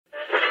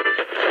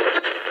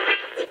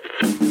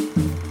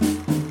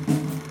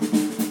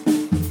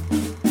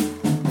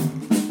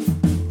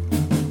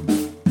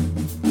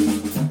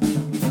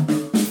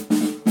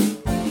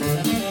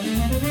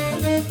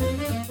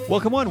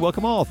Welcome one,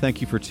 welcome all.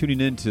 Thank you for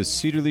tuning in to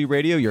Cedar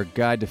Radio, your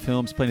guide to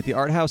films playing at the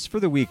Art House for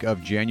the week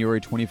of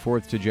January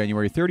 24th to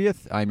January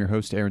 30th. I'm your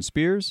host, Aaron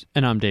Spears.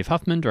 And I'm Dave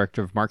Huffman,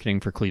 Director of Marketing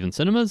for Cleveland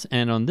Cinemas.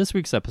 And on this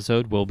week's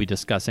episode, we'll be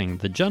discussing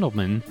The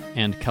Gentleman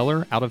and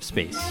Keller Out of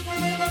Space.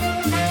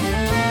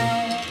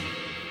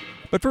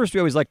 But first, we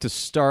always like to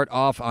start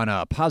off on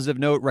a positive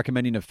note,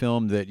 recommending a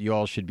film that you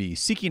all should be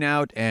seeking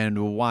out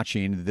and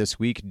watching this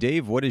week.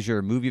 Dave, what is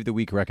your movie of the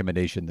week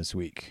recommendation this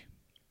week?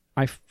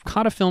 I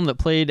caught a film that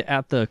played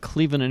at the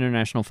Cleveland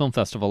International Film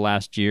Festival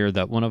last year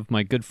that one of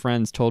my good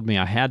friends told me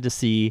I had to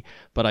see,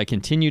 but I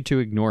continued to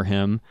ignore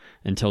him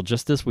until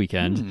just this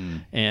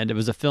weekend. And it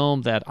was a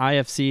film that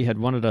IFC had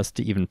wanted us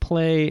to even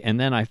play, and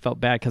then I felt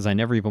bad because I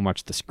never even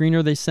watched the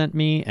screener they sent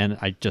me, and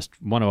I just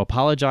want to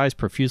apologize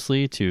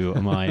profusely to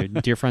my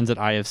dear friends at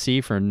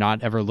IFC for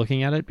not ever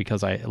looking at it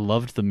because I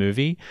loved the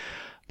movie.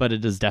 But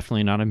it is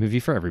definitely not a movie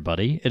for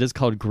everybody. It is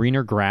called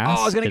Greener Grass.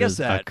 Oh, I was going to guess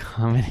that. A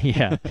comedy.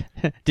 Yeah.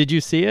 Did you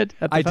see it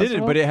at the I festival?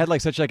 didn't, but it had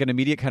like such like an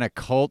immediate kind of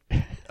cult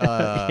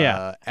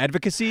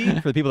advocacy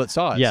for the people that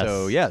saw it. Yes.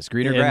 So yes,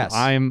 Greener And Grass.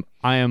 I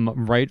am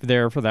right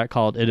there for that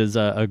call. It is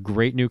a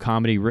great new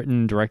comedy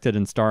written, directed,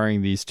 and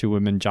starring these two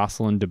women,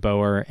 Jocelyn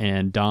DeBoer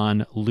and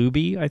Dawn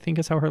Luby, I think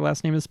is how her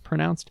last name is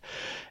pronounced.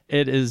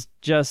 It is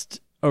just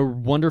a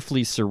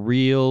wonderfully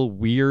surreal,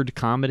 weird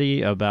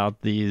comedy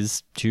about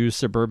these two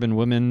suburban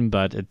women,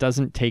 but it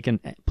doesn't take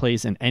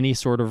place in any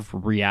sort of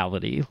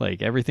reality.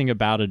 Like, everything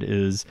about it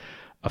is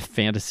a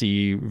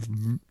fantasy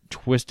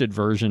twisted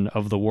version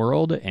of the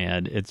world,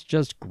 and it's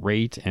just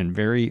great and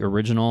very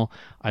original.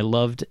 I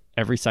loved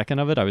every second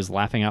of it. I was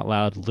laughing out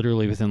loud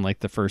literally within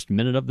like the first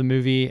minute of the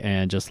movie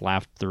and just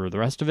laughed through the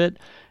rest of it.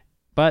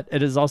 But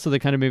it is also the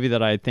kind of movie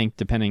that I think,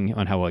 depending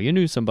on how well you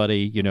knew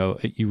somebody, you know,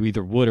 you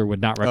either would or would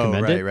not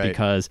recommend it.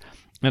 Because,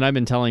 and I've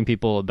been telling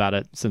people about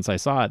it since I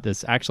saw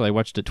it. Actually, I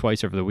watched it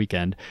twice over the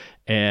weekend,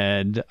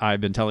 and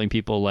I've been telling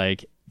people,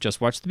 like,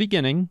 just watch the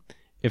beginning.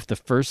 If the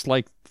first,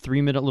 like,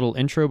 3-minute little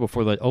intro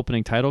before the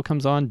opening title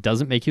comes on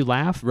doesn't make you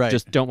laugh,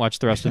 just don't watch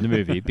the rest of the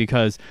movie.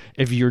 Because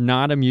if you're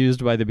not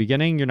amused by the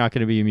beginning, you're not going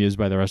to be amused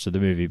by the rest of the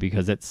movie,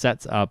 because it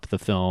sets up the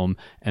film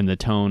and the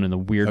tone and the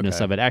weirdness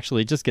of it.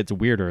 Actually, it just gets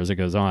weirder as it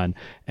goes on,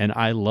 and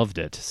I loved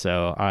it.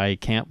 So I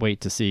can't wait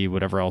to see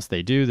whatever else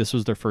they do. This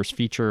was their first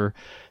feature.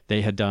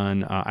 They had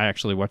done, I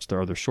actually watched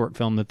their other short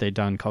film that they'd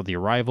done called The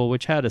Arrival,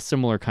 which had a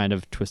similar kind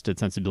of twisted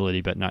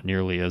sensibility, but not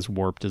nearly as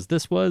warped as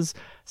this was.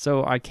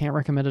 So I can't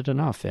recommend it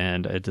enough.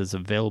 And it is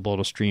available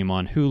to stream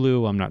on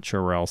Hulu. I'm not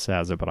sure where else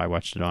has it, but I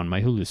watched it on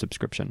my Hulu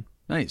subscription.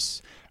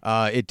 Nice.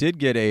 It did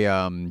get a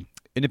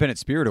Independent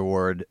Spirit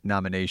Award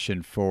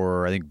nomination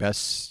for, I think,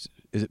 best.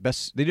 Is it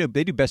best? They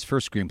do best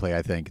first screenplay,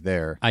 I think.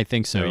 There. I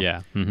think so.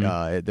 Yeah.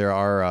 Mm-hmm. There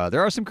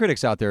are some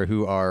critics out there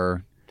who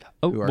are.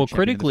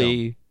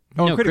 Critically.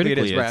 No, critically it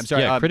is. Right. I'm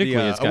sorry. Yeah, critically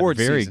it's got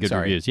very good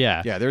reviews.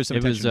 Yeah. Yeah, there's some.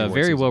 It was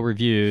very well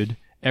reviewed.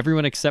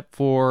 Everyone except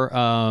for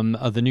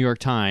the New York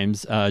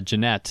Times,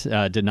 Jeanette,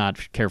 did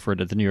not care for it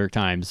at the New York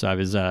Times. So I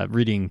was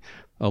reading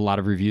a lot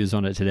of reviews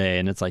on it today,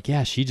 and it's like,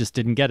 yeah, she just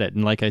didn't get it.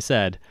 And like I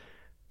said,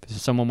 if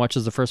someone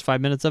watches the first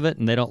 5 minutes of it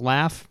and they don't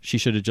laugh, she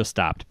should have just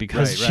stopped,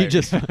 because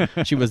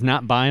she was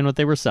not buying what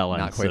they were selling.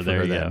 Not quite for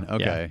her then.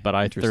 Okay. Yeah, but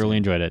I thoroughly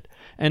enjoyed it.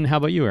 And how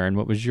about you, Aaron?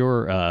 What was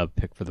your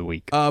pick for the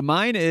week?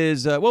 Mine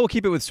is, we'll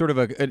keep it with sort of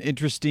an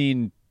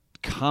interesting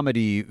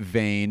comedy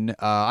vein.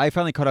 I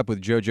finally caught up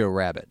with Jojo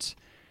Rabbit.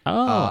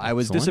 I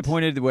was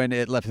disappointed when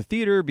it left the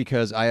theater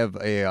because I have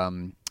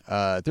a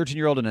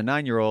 13-year-old and a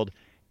 9-year-old,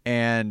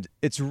 and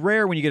it's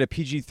rare when you get a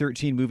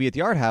PG-13 movie at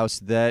the Art House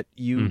that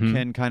you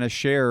can kind of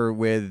share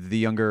with the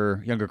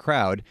younger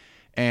crowd.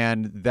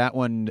 And that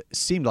one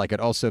seemed like it,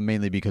 also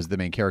mainly because the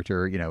main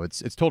character, you know,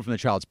 it's told from the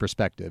child's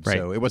perspective. Right.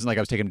 So it wasn't like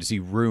I was taking him to see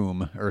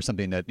Room or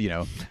something that, you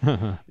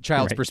know,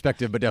 child's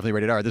perspective, but definitely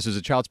rated R. This was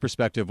a child's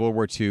perspective, World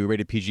War II,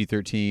 rated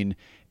PG-13.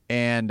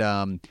 And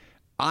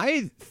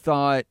I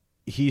thought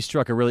he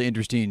struck a really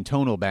interesting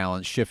tonal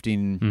balance,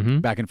 shifting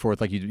back and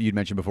forth, like you'd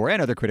mentioned before,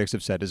 and other critics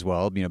have said as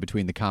well, you know,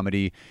 between the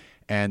comedy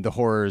and the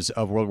horrors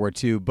of World War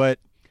II. But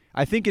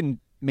I think in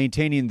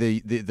maintaining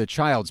the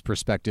child's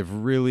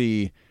perspective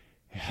really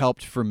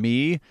helped for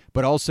me.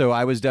 But also,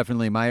 I was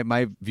definitely,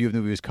 my view of the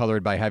movie was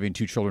colored by having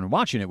two children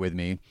watching it with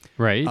me.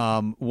 Right.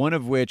 One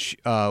of which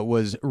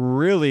was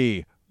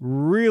really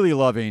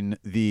loving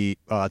the,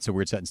 that's a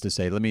weird sentence to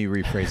say. Let me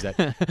rephrase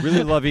that.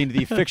 Really loving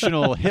the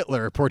fictional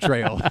Hitler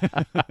portrayal.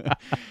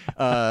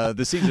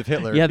 The scenes of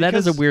Hitler. Yeah, that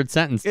is a weird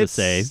sentence to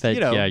say. That,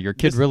 you know, your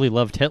kid really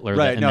loved Hitler.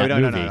 Right, no.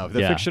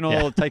 The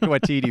fictional Taika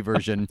Waititi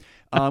version,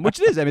 which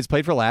it is. I mean, it's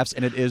played for laughs,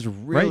 and it is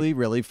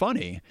really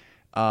funny.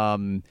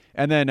 And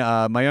then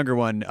my younger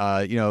one,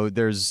 you know,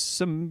 there's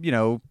some, you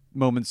know,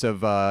 moments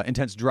of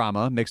intense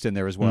drama mixed in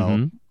there as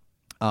well.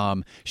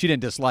 She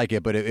didn't dislike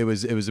it, but it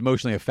was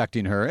emotionally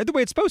affecting her the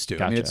way it's supposed to.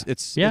 Gotcha. I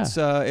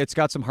mean, it's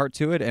got some heart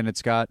to it, and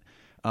it's got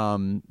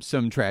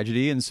some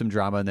tragedy and some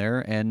drama in there,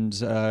 and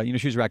you know,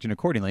 she was reacting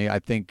accordingly. I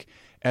think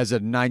as a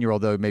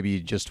 9-year-old, though, maybe you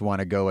just want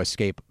to go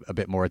escape a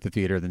bit more at the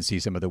theater than see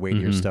some of the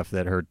weightier stuff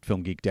that her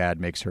film geek dad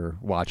makes her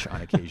watch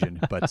on occasion.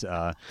 But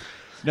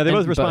No, they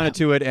both responded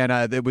to it, and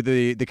with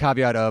the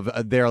caveat of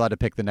they're allowed to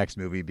pick the next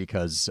movie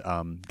because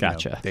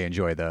gotcha. They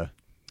enjoy the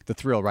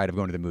thrill ride of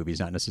going to the movies,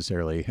 not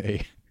necessarily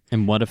a.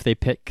 And what if they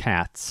pick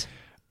Cats?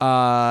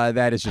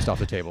 That is just off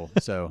the table.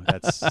 So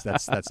that's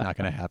not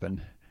going to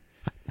happen.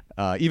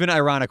 Even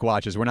ironic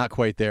watches, we're not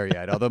quite there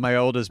yet. Although my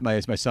oldest, my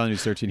son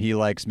who's 13, he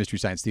likes Mystery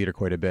Science Theater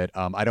quite a bit.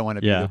 I don't want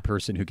to be the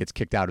person who gets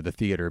kicked out of the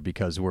theater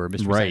because we're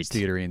Mystery Science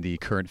Theater in the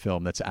current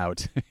film that's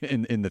out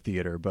in the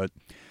theater. But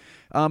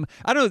I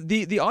don't know.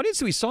 The audience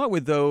that we saw it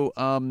with, though,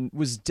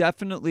 was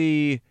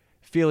definitely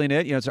feeling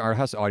it. It's an art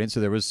house audience, so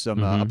there was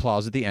some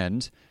applause at the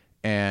end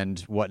and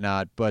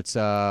whatnot. But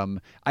I'm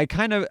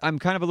kind of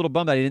a little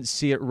bummed that I didn't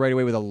see it right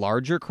away with a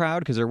larger crowd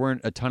because there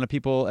weren't a ton of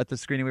people at the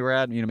screening we were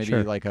at.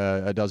 Maybe like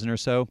a dozen or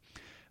so.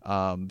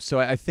 So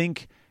I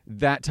think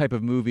that type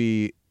of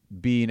movie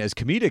being as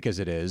comedic as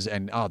it is,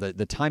 and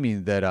the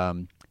timing that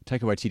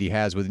Taika Waititi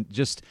has with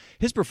just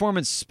his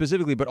performance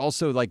specifically, but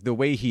also like the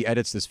way he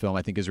edits this film,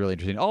 I think is really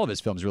interesting. All of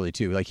his films really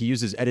too. Like he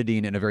uses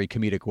editing in a very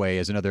comedic way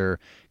as another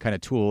kind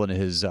of tool in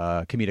his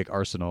comedic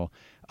arsenal.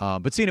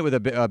 But seeing it with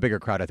a bigger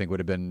crowd, I think would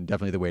have been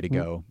definitely the way to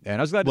go.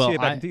 And I was glad to see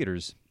it back in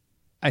theaters.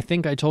 I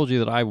think I told you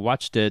that I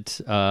watched it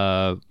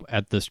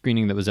at the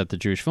screening that was at the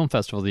Jewish Film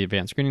Festival, the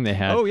advanced screening they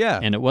had. Oh yeah,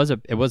 and it was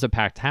a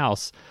packed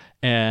house,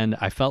 and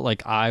I felt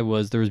like there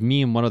was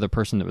me and one other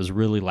person that was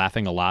really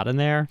laughing a lot in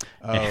there.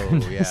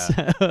 Oh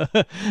yeah.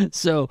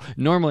 So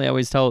normally I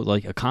always tell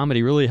like a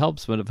comedy really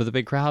helps with a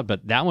big crowd,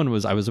 but that one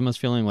I was almost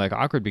feeling like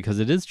awkward because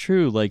it is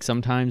true. Like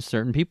sometimes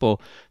certain people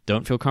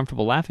don't feel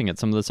comfortable laughing at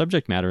some of the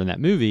subject matter in that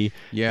movie.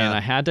 Yeah. And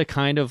I had to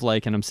kind of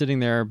and I'm sitting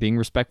there being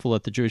respectful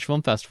at the Jewish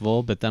Film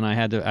Festival, but then I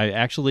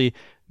actually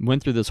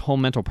went through this whole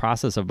mental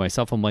process of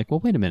myself. I'm like, well,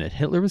 wait a minute,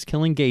 Hitler was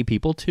killing gay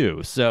people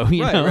too. So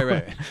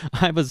right.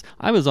 I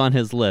was on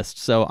his list,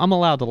 so I'm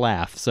allowed to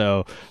laugh.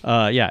 So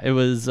it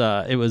was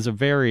a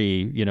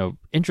very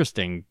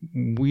interesting,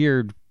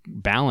 weird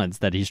balance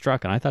that he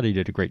struck, and I thought he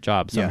did a great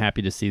job. So I'm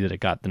happy to see that it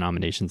got the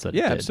nominations that it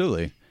did. Yeah,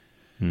 absolutely.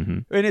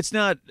 Mm-hmm. And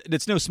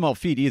it's no small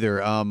feat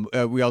either. I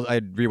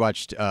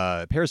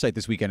rewatched Parasite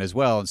this weekend as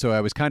well, and so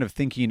I was kind of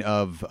thinking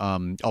of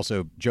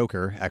also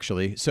Joker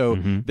actually. So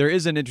there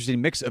is an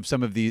interesting mix of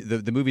some of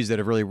the movies that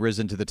have really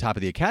risen to the top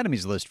of the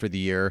Academy's list for the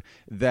year.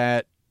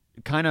 That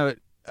kind of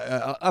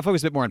I'll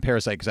focus a bit more on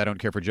Parasite because I don't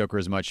care for Joker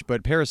as much,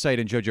 but Parasite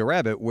and Jojo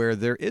Rabbit, where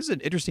there is an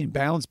interesting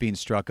balance being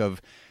struck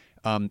of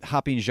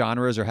hopping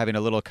genres or having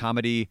a little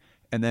comedy,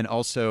 and then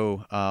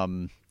also.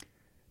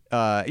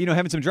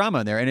 Having some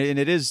drama in there, and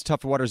it is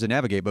tough waters to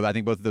navigate, but I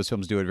think both of those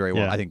films do it very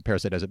well. Yeah. I think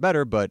Parasite does it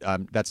better, but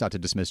that's not to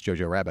dismiss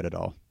Jojo Rabbit at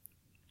all.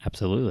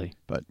 Absolutely.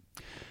 But,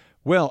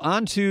 well,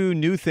 on to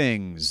new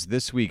things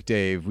this week,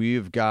 Dave.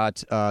 We've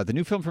got the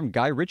new film from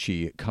Guy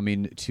Ritchie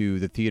coming to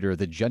the theater,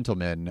 The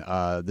Gentleman.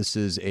 This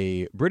is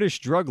a British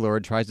drug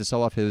lord tries to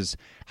sell off his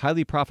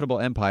highly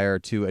profitable empire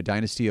to a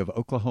dynasty of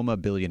Oklahoma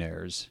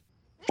billionaires.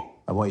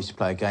 I want you to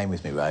play a game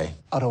with me, Ray.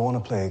 I don't want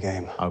to play a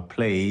game. Oh,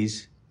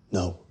 please.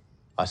 No.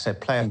 I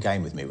said play a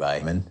game with me,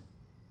 Raymond.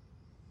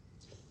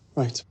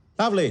 Right.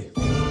 Lovely.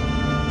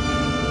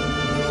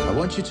 I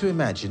want you to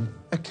imagine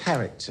a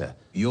character.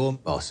 Your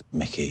boss,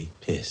 Mickey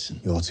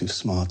Pearson. You're too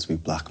smart to be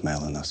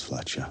blackmailing us,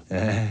 Fletcher.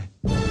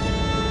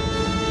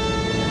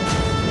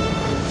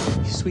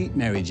 Sweet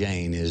Mary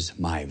Jane is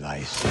my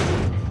vice.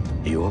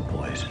 Your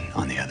poison,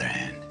 on the other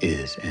hand,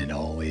 is and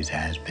always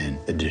has been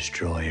the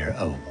destroyer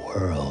of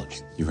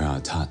worlds. You're out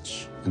of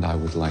touch, and I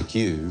would like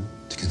you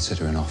to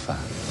consider an offer.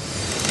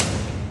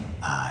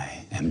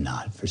 I am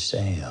not for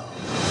sale.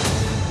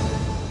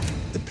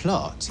 The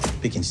plot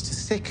begins to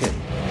thicken.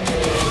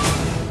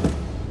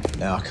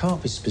 Now, I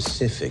can't be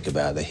specific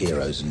about the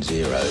heroes and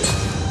zeros,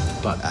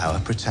 but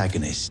our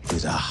protagonist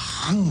is a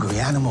hungry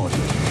animal.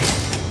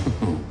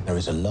 There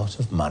is a lot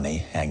of money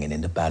hanging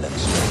in the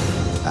balance.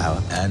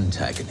 Our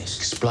antagonist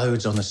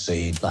explodes on the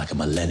scene like a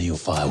millennial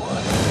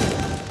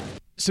firework.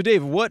 So,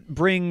 Dave, what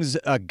brings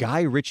a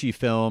Guy Ritchie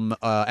film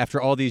after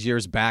all these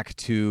years back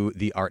to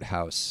the art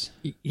house?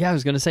 Yeah, I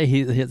was going to say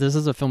this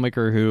is a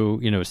filmmaker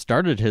who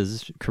started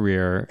his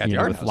career at the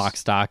art with house. Lock,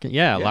 Stock,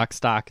 Lock,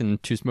 Stock,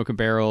 and Two Smoking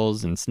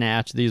Barrels and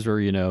Snatch. These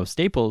were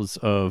staples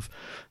of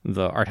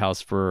the art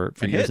house for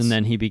years, hits. and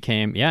then he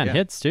became and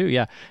hits too.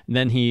 Yeah, and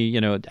then he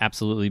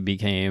absolutely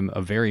became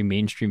a very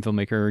mainstream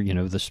filmmaker.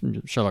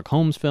 The Sherlock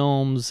Holmes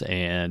films,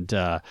 and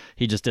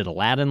he just did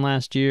Aladdin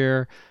last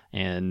year.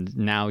 And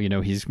now,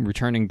 he's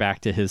returning back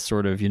to his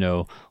sort of,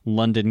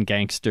 London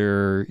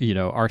gangster,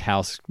 art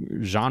house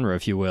genre,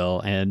 if you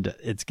will. And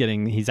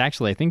he's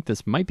actually, I think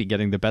this might be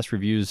getting the best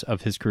reviews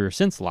of his career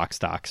since Lock,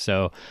 Stock.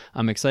 So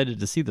I'm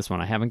excited to see this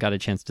one. I haven't got a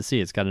chance to see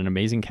it. It's got an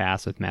amazing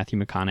cast with Matthew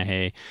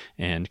McConaughey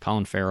and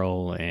Colin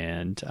Farrell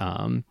and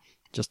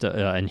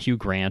and Hugh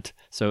Grant.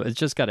 So it's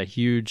just got a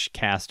huge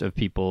cast of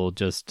people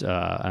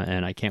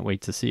and I can't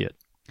wait to see it.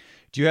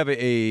 Do you have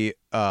a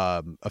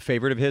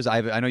favorite of his?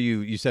 I know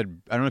you said,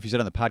 I don't know if you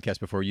said on the podcast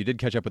before, you did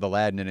catch up with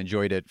Aladdin and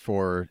enjoyed it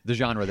for the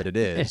genre that it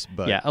is.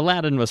 But yeah,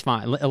 Aladdin was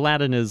fine.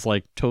 Aladdin is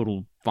like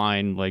total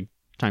fine, like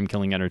time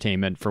killing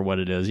entertainment for what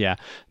it is. Yeah.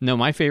 No,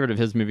 my favorite of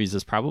his movies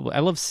is probably, I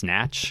love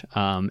Snatch.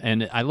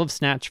 And I love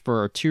Snatch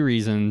for two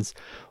reasons.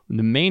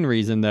 The main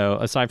reason, though,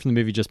 aside from the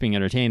movie just being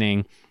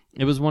entertaining,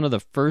 it was one of the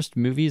first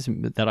movies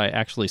that I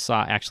actually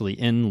saw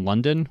in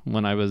London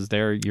when I was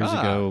there years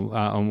ago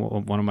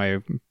on one of my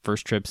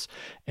first trips.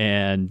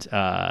 And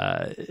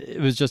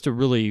it was just a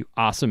really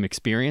awesome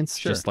experience.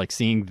 Sure. Just like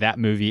seeing that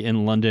movie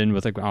in London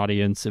with an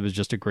audience. It was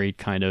just a great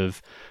kind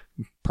of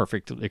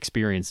perfect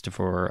experience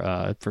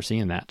for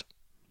seeing that.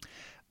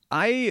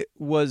 I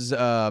was,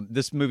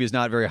 this movie is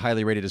not very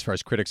highly rated as far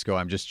as critics go.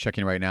 I'm just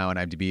checking right now on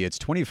IMDb. It's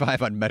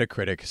 25 on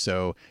Metacritic,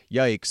 so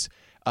yikes.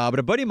 But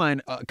a buddy of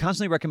mine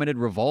constantly recommended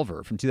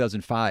Revolver from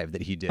 2005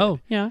 that he did. Oh,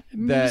 yeah.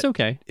 It's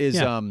okay.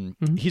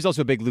 He's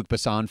also a big Luc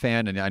Besson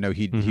fan, and I know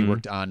he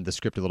worked on the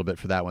script a little bit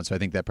for that one, so I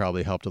think that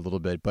probably helped a little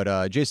bit.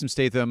 But Jason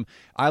Statham,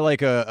 I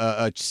like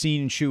a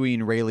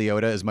scene-chewing Ray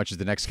Liotta as much as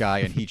the next guy,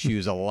 and he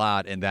chews a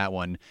lot in that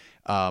one.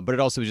 But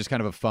it also was just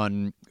kind of a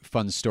fun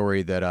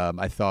story that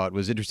I thought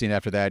was interesting.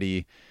 After that,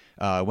 he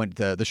went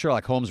the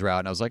Sherlock Holmes route,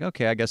 and I was like,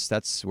 okay, I guess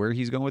that's where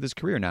he's going with his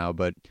career now.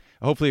 But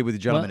hopefully with The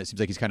Gentleman, it seems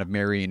like he's kind of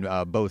marrying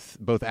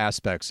both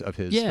aspects of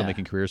his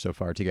filmmaking career so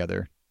far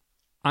together.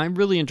 I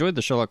really enjoyed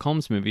the Sherlock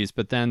Holmes movies,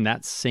 but then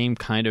that same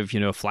kind of,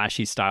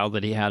 flashy style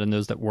that he had in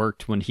those that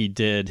worked when he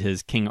did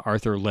his King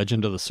Arthur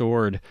Legend of the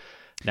Sword.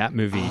 That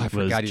movie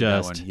was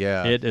just,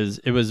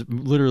 it was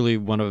literally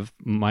one of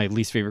my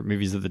least favorite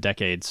movies of the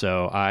decade.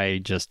 So I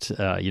just,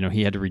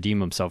 he had to redeem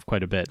himself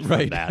quite a bit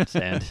from that.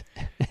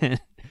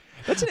 And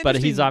but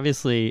he's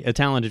obviously a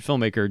talented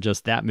filmmaker.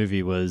 Just that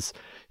movie was,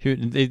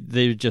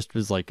 they just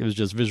was like, it was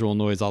just visual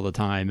noise all the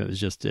time. It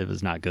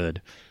was not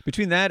good.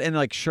 Between that and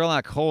like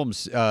Sherlock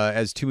Holmes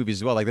as two movies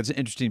as well, like that's an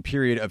interesting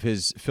period of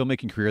his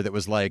filmmaking career that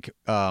was like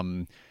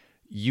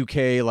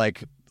UK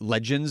like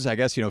legends, I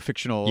guess,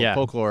 fictional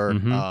folklore.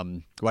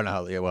 I'm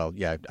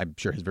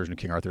sure his version of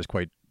King Arthur is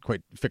quite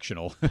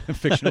fictional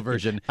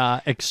version.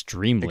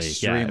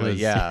 Extremely,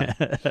 yeah.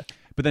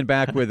 But then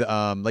back with,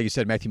 like you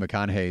said, Matthew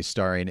McConaughey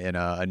starring in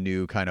a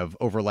new kind of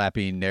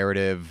overlapping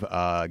narrative,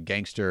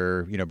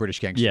 gangster, British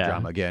gangster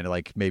drama again.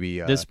 Like maybe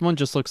this one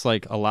just looks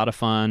like a lot of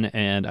fun.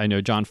 And I know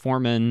John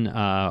Foreman,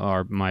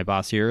 or my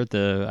boss here at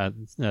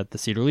the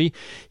Cedar,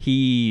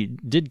 he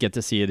did get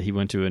to see it. He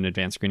went to an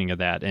advanced screening of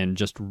that and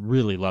just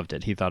really loved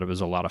it. He thought it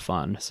was a lot of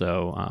fun.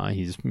 So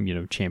he's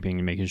championing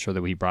and making sure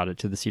that we brought it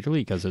to the Cedar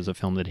because it was a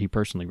film that he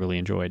personally really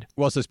enjoyed.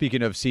 Well, so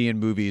speaking of seeing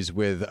movies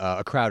with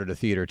a crowd at a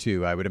theater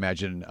too, I would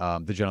imagine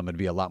The Gentleman would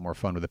be a lot more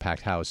fun with a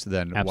packed house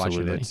than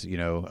watching it,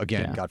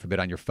 again, God forbid,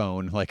 on your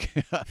phone, like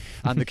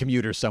on the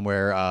commuter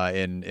somewhere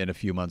in a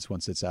few months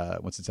once it's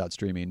out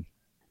streaming.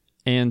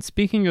 And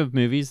speaking of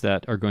movies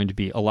that are going to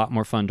be a lot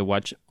more fun to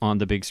watch on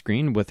the big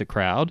screen with a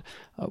crowd,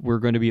 we're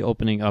going to be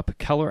opening up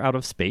Color Out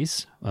of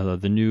Space,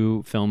 the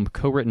new film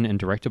co-written and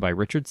directed by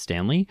Richard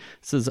Stanley.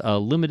 This is a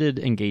limited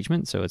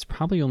engagement, so it's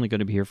probably only going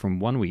to be here from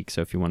 1 week. So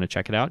if you want to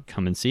check it out,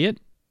 come and see it.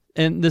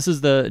 And this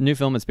is the new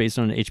film. It's based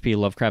on an H.P.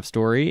 Lovecraft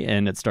story,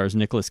 and it stars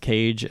Nicolas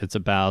Cage. It's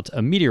about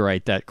a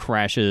meteorite that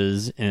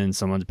crashes in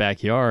someone's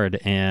backyard,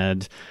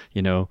 and,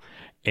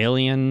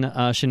 alien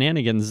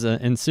shenanigans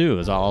ensue,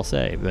 is all I'll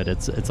say. But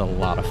it's a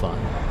lot of fun.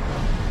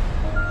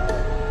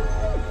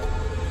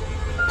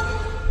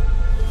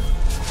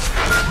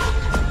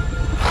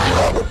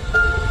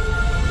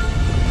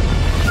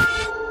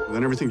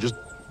 Then everything just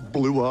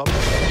blew up.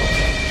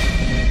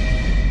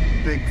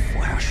 Big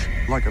flash,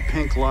 like a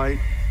pink light.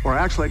 Or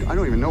actually, I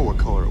don't even know what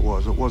color it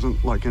was. It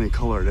wasn't like any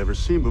color I'd ever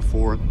seen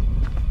before.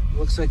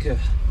 Looks like a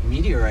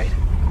meteorite.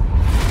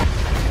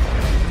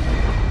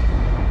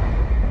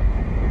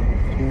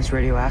 You think it's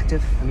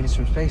radioactive? I mean, it's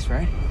from space,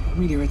 right?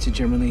 Meteorites are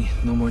generally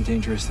no more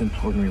dangerous than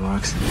ordinary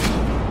rocks.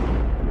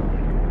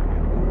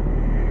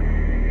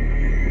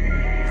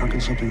 How can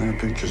something that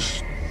big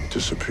just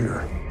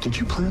disappear? Did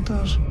you plant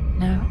those?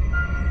 No.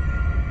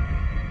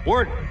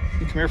 Ward,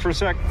 you come here for a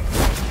sec.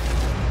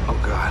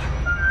 Oh, God.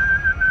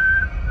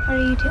 What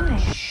are you doing?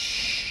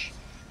 Shh.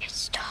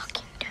 It's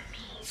talking to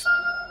me.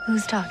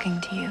 Who's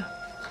talking to you?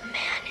 A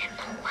man in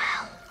the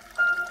well.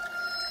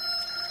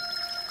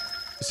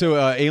 So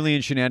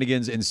alien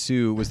shenanigans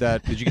ensue.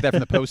 Did you get that from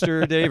the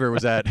poster, Dave, or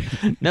was that?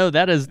 No,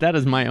 that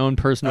is my own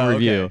personal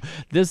review.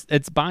 Okay.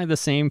 It's by the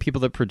same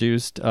people that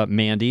produced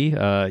Mandy,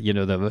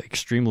 the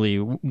extremely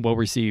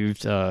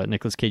well-received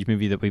Nicolas Cage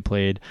movie that we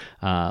played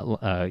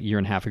a year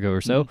and a half ago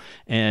or so.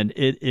 And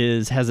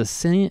it has a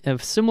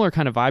similar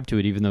kind of vibe to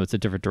it, even though it's a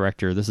different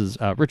director. This is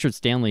Richard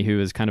Stanley, who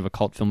is kind of a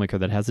cult filmmaker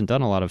that hasn't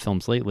done a lot of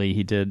films lately.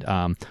 He did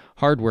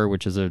Hardware,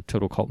 which is a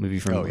total cult movie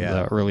from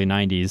the early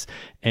 90s.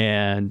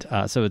 And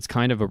so it's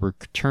kind of a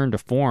return to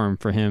form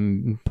for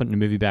him, putting a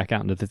movie back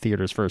out into the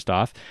theaters first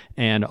off,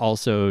 and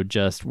also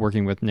just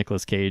working with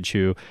Nicolas Cage,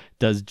 who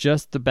does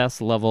just the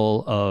best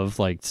level of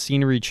like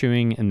scenery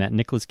chewing in that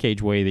Nicolas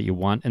Cage way that you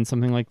want in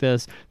something like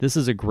this. This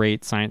is a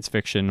great science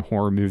fiction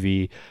horror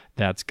movie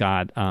that's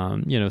got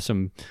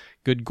some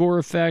good gore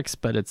effects,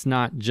 but it's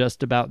not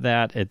just about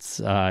that.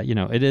 It's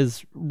it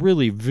is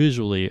really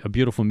visually a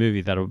beautiful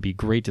movie that would be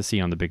great to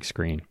see on the big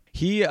screen.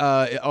 He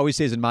always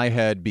stays in my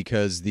head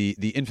because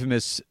the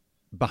infamous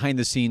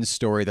behind-the-scenes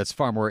story that's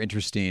far more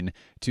interesting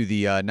to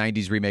the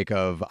 90s remake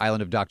of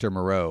Island of Dr.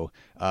 Moreau.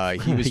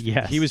 He was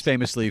Yes. he was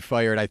famously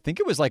fired. I think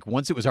it was like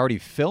once it was already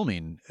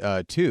filming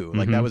too.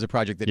 Like that was a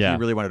project that he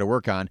really wanted to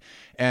work on.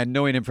 And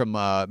knowing him from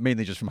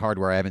mainly just from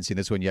Hardware, I haven't seen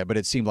this one yet, but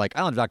it seemed like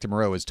Island of Dr.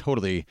 Moreau is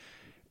totally...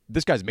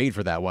 This guy's made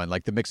for that one,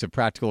 like the mix of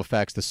practical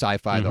effects, the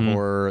sci-fi, the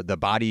horror, the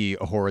body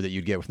horror that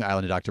you'd get with the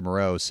Island of Dr.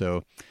 Moreau.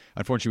 So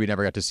unfortunately, we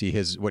never got to see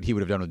what he would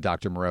have done with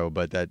Dr. Moreau,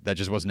 but that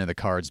just wasn't in the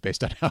cards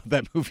based on how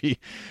that movie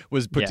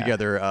was put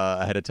together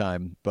ahead of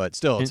time. But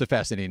still, it's a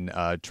fascinating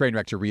train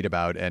wreck to read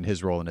about, and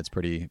his role in it's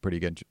pretty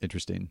good,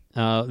 interesting.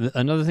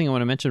 Another thing I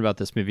want to mention about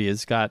this movie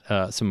is it's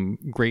got some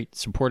great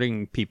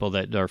supporting people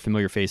that are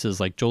familiar faces,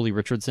 like Jolie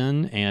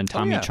Richardson and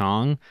Tommy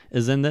Chong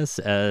is in this,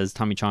 as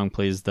Tommy Chong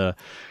plays the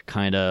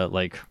kind of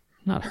like...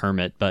 not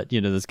hermit, but,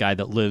 this guy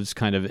that lives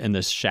kind of in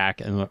this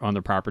shack on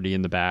the property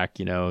in the back,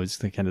 he's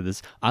kind of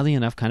this, oddly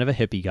enough, kind of a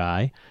hippie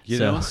guy. You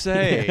don't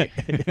say.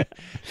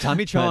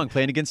 Tommy Chong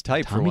playing against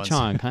type for once.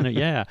 Tommy Chong, kind of,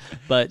 yeah.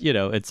 But,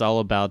 it's all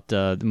about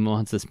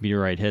once this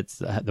meteorite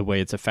hits, the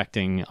way it's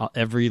affecting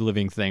every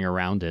living thing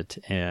around it.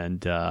 And,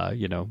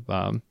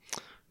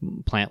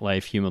 plant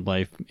life, human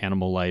life,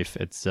 animal life.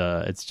 It's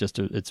a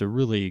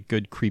really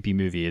good, creepy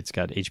movie. It's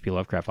got H.P.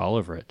 Lovecraft all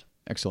over it.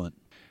 Excellent.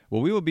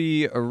 Well, we will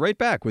be right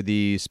back with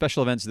the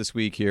special events this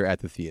week here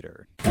at the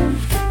theater.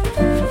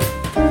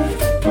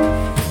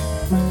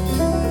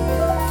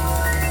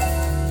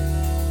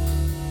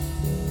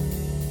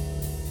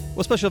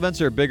 Well, special events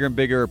are a bigger and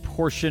bigger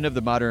portion of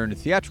the modern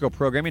theatrical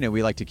programming, and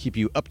we like to keep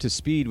you up to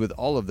speed with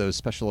all of those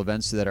special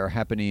events that are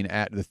happening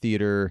at the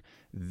theater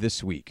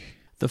this week.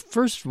 The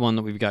first one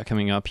that we've got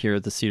coming up here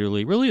at the Cedar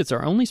Lee, really it's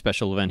our only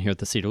special event here at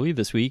the Cedar Lee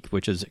this week,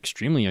 which is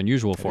extremely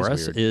unusual for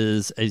us,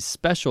 is a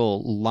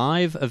special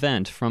live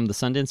event from the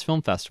Sundance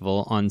Film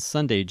Festival on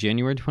Sunday,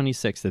 January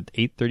 26th at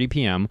 8:30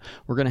 p.m.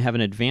 We're going to have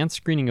an advanced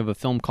screening of a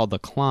film called The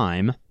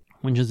Climb,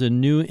 which is a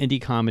new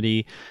indie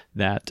comedy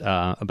that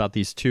about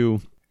these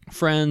two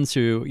friends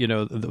who,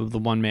 the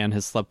one man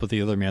has slept with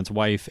the other man's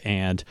wife,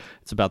 and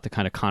it's about the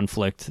kind of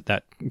conflict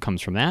that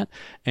comes from that.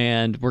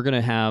 And we're going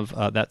to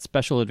have that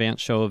special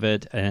advance show of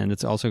it, and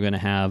it's also going to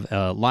have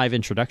a live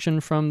introduction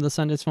from the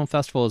Sundance Film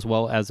Festival as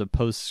well as a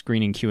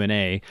post-screening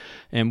Q&A.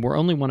 And we're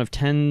only one of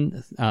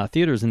 10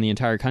 theaters in the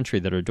entire country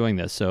that are doing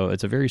this, so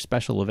it's a very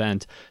special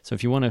event. So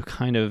if you want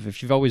to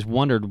if you've always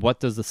wondered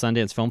what does the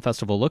Sundance Film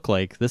Festival look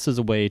like, this is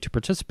a way to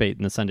participate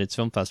in the Sundance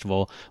Film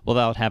Festival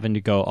without having to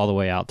go all the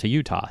way out to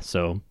Utah.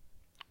 So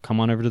come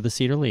on over to the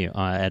Cedar Lee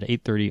at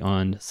 8:30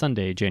 on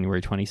Sunday,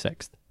 January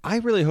 26th. I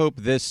really hope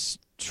this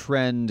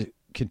trend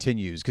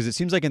continues, because it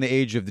seems like in the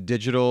age of the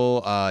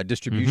digital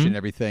distribution and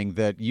everything,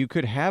 that you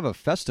could have a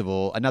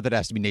festival, not that it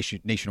has to be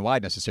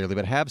nationwide necessarily,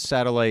 but have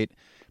satellite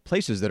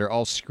places that are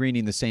all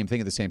screening the same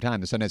thing at the same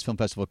time. The Sundance Film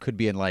Festival could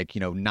be in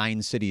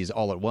 9 cities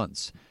all at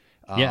once.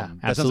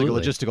 That sounds like a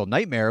logistical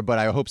nightmare, but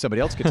I hope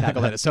somebody else could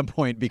tackle that at some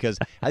point, because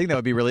I think that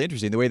would be really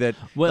interesting. The way that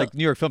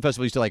New York Film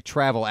Festival used to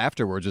travel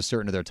afterwards with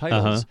certain of their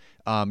titles,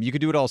 you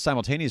could do it all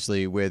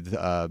simultaneously with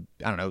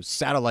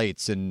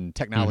satellites and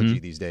technology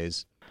these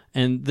days.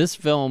 And this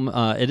film,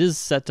 it is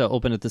set to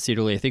open at the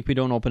Cedar Lee. I think we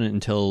don't open it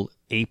until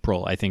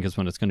April, I think, is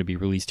when it's going to be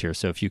released here.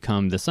 So if you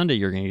come this Sunday,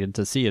 you're going to get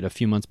to see it a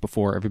few months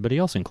before everybody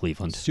else in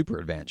Cleveland. Super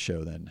advanced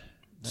show, then.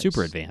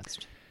 Super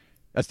advanced.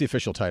 That's the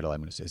official title, I'm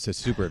going to say. It's a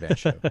super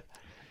advanced show.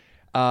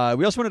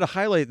 We also wanted to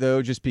highlight,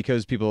 though, just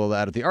because people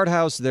out at the Art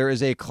House, there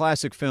is a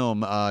classic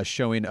film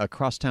showing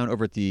across town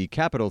over at the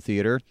Capitol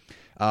Theater,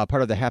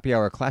 part of the Happy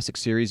Hour Classic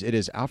Series. It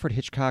is Alfred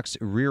Hitchcock's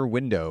Rear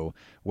Window,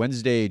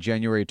 Wednesday,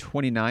 January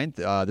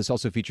 29th. This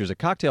also features a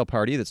cocktail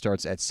party that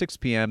starts at 6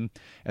 p.m.,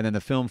 and then the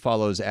film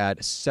follows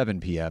at 7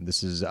 p.m.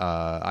 This is,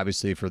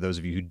 obviously, for those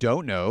of you who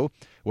don't know,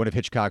 one of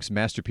Hitchcock's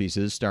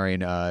masterpieces,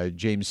 starring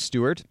James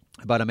Stewart,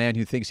 about a man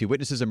who thinks he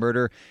witnesses a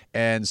murder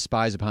and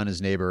spies upon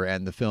his neighbor.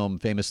 And the film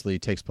famously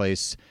takes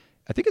place,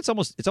 I think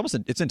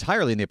it's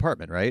entirely in the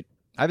apartment, right?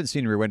 I haven't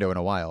seen Rear Window in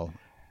a while.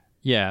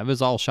 Yeah, it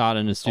was all shot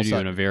in a studio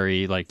in a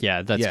very,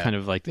 kind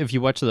of like, if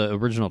you watch the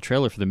original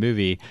trailer for the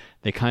movie,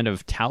 they kind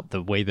of tout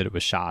the way that it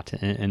was shot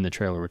in the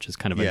trailer, which is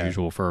kind of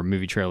unusual for a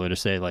movie trailer to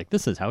say,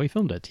 this is how he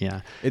filmed it,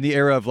 yeah. In the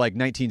era of,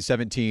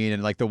 1917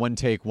 and, the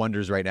one-take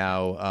wonders right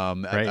now,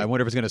 right. I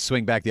wonder if it's going to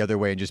swing back the other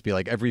way and just be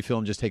every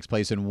film just takes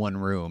place in one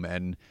room,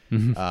 and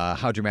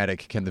how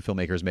dramatic can the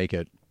filmmakers make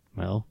it?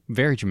 Well,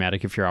 very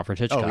dramatic if you're Alfred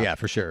Hitchcock. Oh, yeah,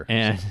 for sure.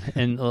 And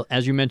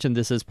as you mentioned,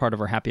 this is part of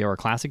our Happy Hour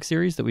Classic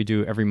series that we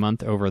do every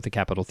month over at the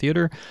Capitol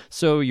Theater.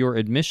 So your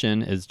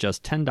admission is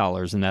just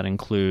 $10, and that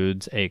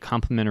includes a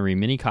complimentary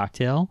mini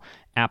cocktail,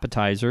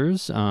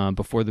 appetizers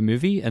before the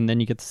movie, and then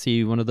you get to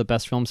see one of the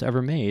best films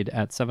ever made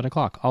at 7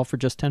 o'clock, all for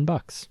just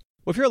 $10.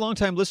 Well, if you're a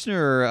longtime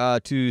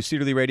listener to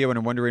Cedarly Radio and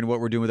are wondering what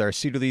we're doing with our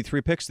Cedarly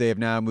 3 picks, they have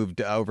now moved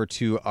over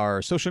to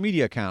our social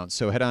media accounts.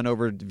 So head on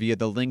over via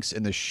the links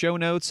in the show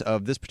notes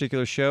of this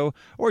particular show,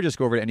 or just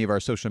go over to any of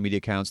our social media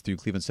accounts through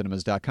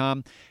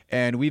clevelandcinemas.com.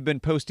 And we've been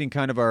posting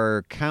kind of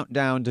our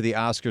countdown to the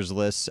Oscars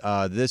lists.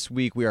 This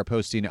week we are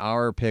posting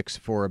our picks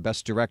for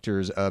Best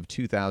Directors of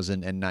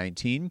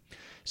 2019.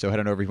 So head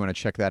on over if you want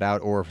to check that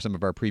out, or for some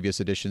of our previous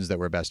editions that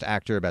were Best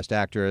Actor, Best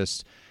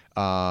Actress,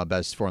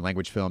 Best Foreign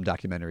Language Film,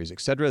 documentaries,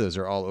 etc. Those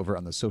are all over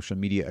on the social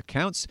media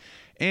accounts.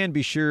 And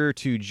be sure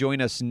to join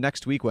us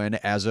next week when,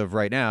 as of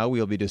right now,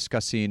 we'll be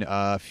discussing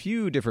a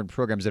few different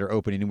programs that are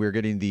opening. We're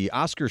getting the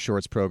Oscar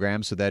Shorts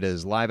program, so that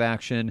is live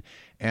action,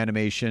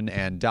 animation,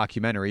 and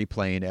documentary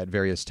playing at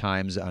various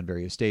times on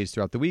various days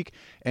throughout the week.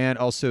 And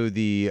also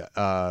the,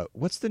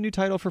 what's the new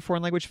title for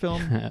foreign language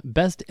film?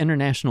 Best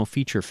International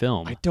Feature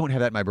Film. I don't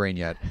have that in my brain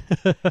yet.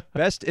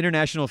 Best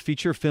International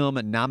Feature Film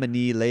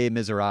nominee Les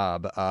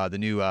Miserables, the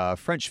new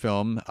French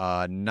film,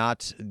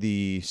 not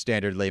the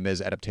standard Les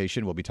Mis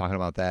adaptation. We'll be talking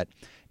about that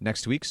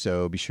next week,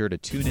 so be sure to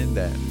tune in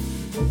then.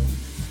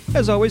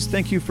 As always,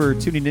 thank you for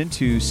tuning in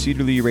to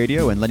Cedarly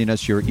Radio and lending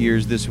us your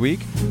ears this week.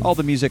 All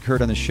the music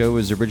heard on the show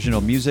is original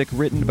music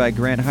written by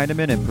Grant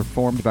Heineman and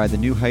performed by the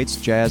New Heights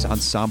Jazz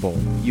Ensemble,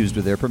 used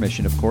with their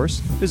permission, of course.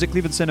 Visit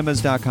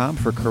clevelandcinemas.com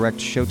for correct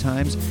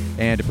showtimes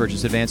and to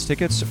purchase advance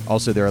tickets.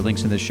 Also, there are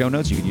links in the show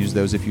notes. You can use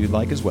those if you'd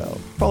like as well.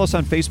 Follow us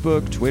on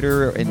Facebook,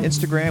 Twitter, and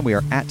Instagram. We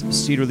are at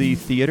Cedarly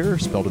Theater,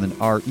 spelled with an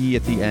R-E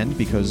at the end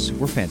because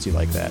we're fancy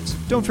like that.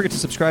 Don't forget to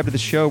subscribe to the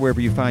show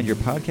wherever you find your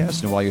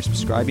podcast, and while you're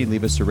subscribing,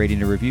 leave us a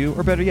rating and review,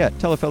 or better yet,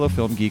 tell a fellow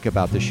film geek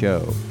about the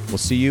show. We'll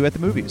see you at the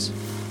movies.